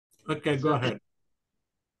Okay, go ahead.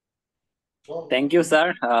 Thank you,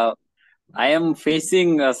 sir. I am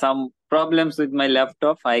facing some problems with my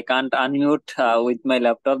laptop. I can't unmute with my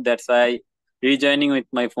laptop. That's why I rejoining with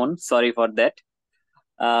my phone. Sorry for that.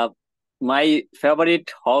 Uh, my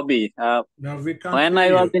favorite hobby. No, we can't When hear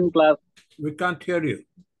I was you. in class, We can't hear you.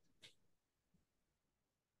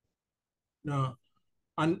 No.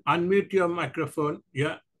 Unmute your microphone.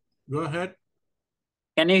 Yeah, go ahead.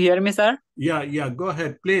 can you hear me, sir? Yeah, go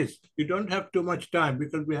ahead, please. You don't have too much time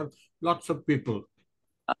because we have lots of people.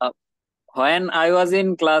 Uh, when I was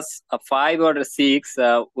in class 5 or 6,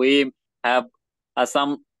 we have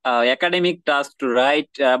some academic task to write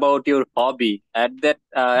about your hobby. At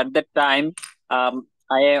that time,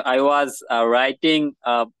 I was writing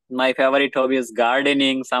my favorite hobby is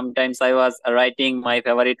gardening. Sometimes I was writing my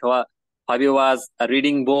favorite hobby was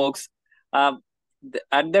reading books. Uh,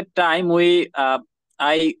 at that time,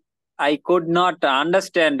 I I could not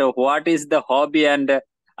understand what is the hobby and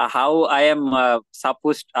how I am how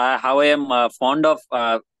I am fond of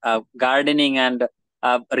gardening and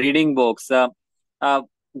reading books. Uh,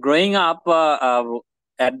 Growing up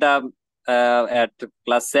at the at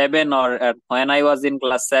class 7 or when I was in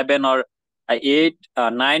class 7 or 8,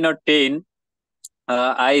 9 or 10,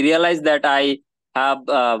 I realized that have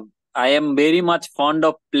I am very much fond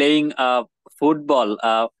of playing football.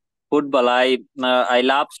 I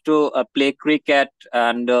love to play cricket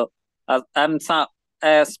and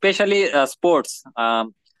especially sports.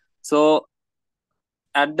 So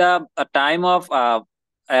at the at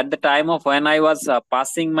the time of when I was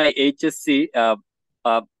passing my HSC, uh,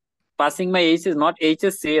 passing my HSC, not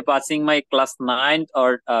HSC, passing my class 9.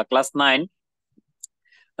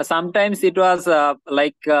 Sometimes it was I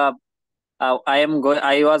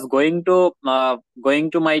was going to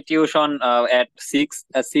my tuition at 6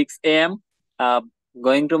 a.m. Uh,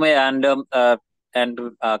 going to my and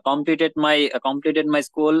completed my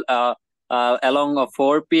school along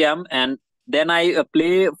 4 p.m. and then I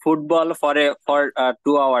play football for 2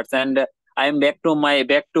 hours and I am back to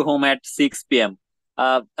home at 6 p.m.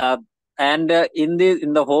 Uh, uh, and in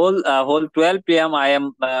the whole 12 p.m. I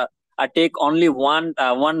take only one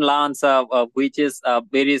lunch, which is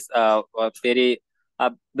very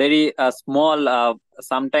small.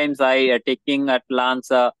 Sometimes I taking at lunch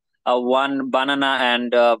one banana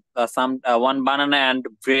and some one banana and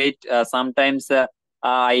bread. Sometimes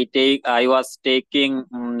I was taking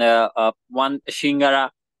one shingara,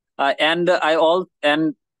 and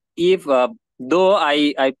if though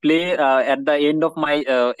I play at the end of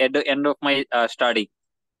my study.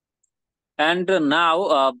 And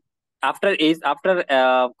now after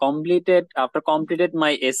completed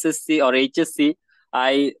my SSC or HSC,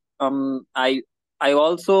 I I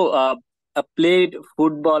also played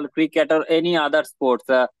football, cricket, or any other sports,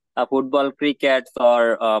 football, cricket,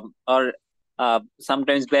 or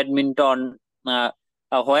sometimes badminton.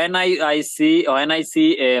 When I see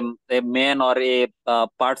a man or a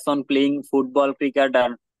person playing football, cricket,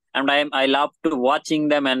 and I love to watching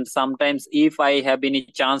them, and sometimes if I have any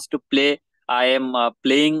chance to play, I am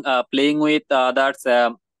playing with others,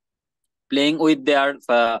 playing with their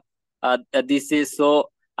this is so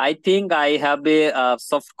I think I have a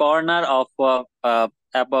soft corner of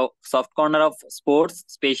about soft corner of sports.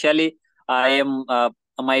 Especially I am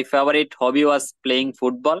my favorite hobby was playing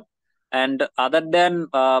football, and other than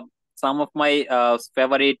some of my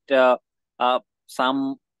favorite uh,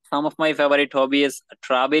 some some of my favorite hobby is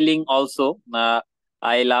traveling also.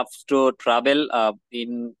 I love to travel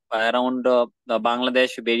in around the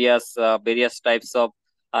Bangladesh, various types of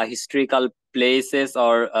historical places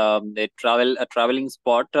or the traveling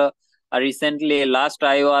spot. Recently, last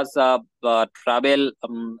I was travel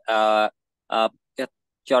uh,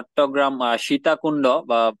 Chattogram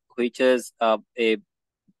Shitakundo, which is a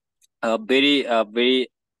very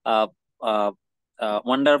uh, uh,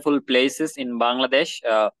 wonderful places in Bangladesh.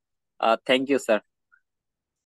 Thank you, sir.